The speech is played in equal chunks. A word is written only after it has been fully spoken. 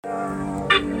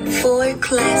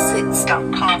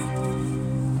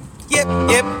4classics.com. Yep.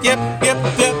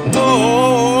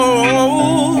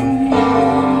 Oh.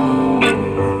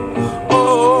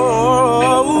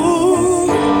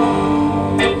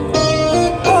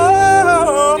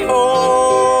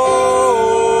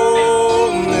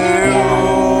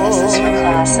 This is for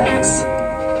classics.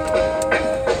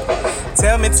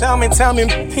 Tell me,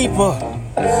 people,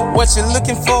 what you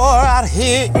looking for out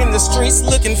here in the streets,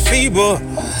 looking feeble,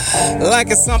 like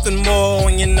it's something more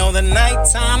when you know the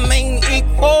nighttime ain't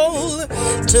equal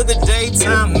to the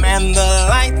daytime, and the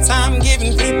nighttime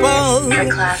giving people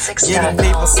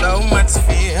so much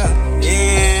fear.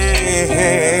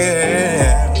 Yeah,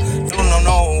 don't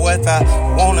know what I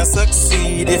wanna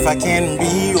succeed if I can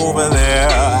be over there.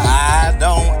 I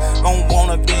don't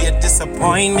wanna be a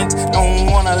disappointment. Don't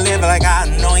wanna live like I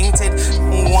anointed.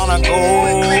 Don't wanna go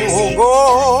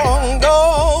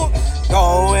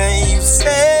where you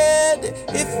said.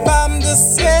 If I'm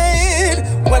just said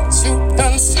what you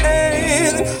done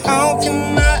said, how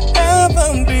can I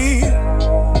ever be?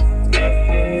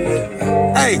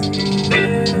 Hey.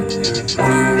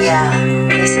 Yeah,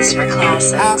 this is for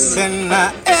classics. How can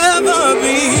I ever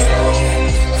be?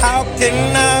 How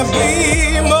can I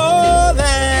be more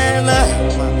than?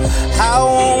 How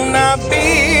won't I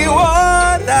be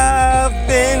what I've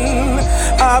been?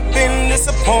 I've been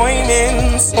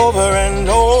disappointing over and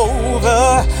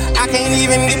over. I can't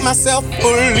even get myself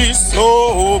fully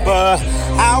sober.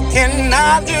 How can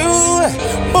I do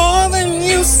more than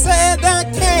you said I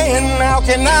can? How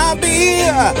can I be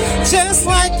just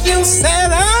like you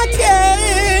said I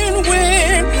can?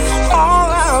 When all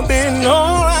I've been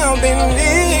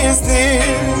is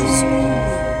this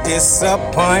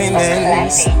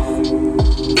disappointment.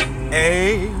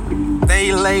 Hey,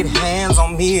 they laid hands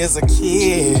on me as a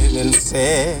kid and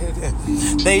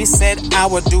they said I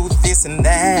would do this and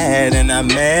that, and I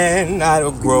meant I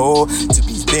would grow to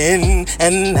be thin,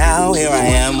 and now here I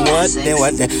am. What the?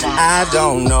 I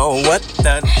don't know what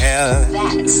the hell.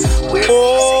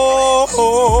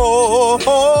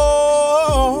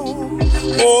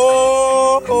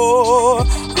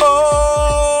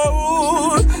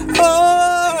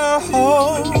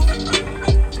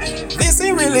 This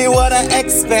ain't really what I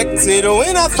expected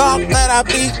when I thought that I'd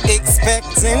be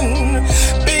expecting.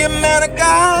 Be a man of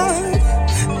God,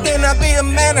 then I'd be a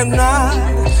man of not.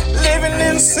 Living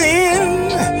in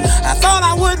sin, I thought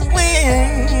I would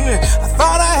win. I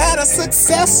thought I had a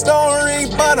success story,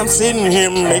 but I'm sitting here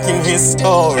making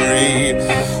history.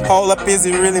 Hold up, is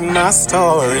it really my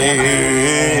story?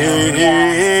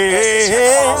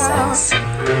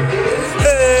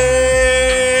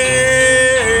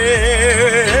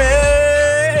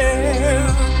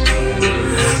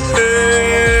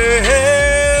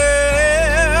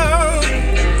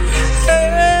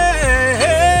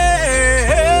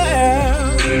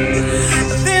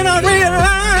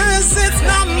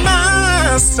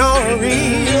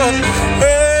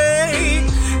 Hey,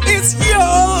 it's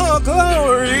your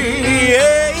glory.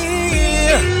 Hey,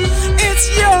 it's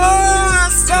your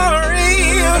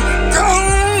story.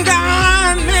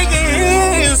 God making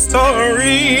his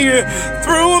story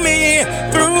through me.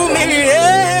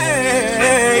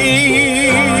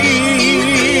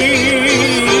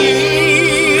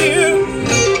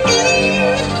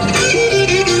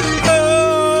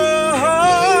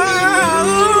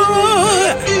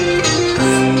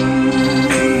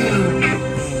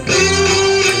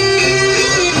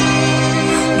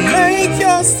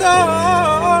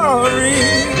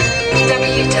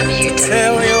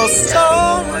 Tell your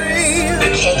story.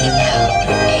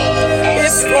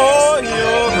 It's for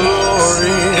your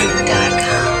glory.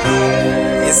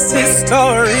 It's his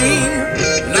story,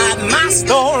 not my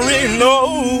story, no.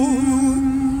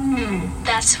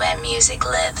 That's where music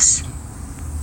lives.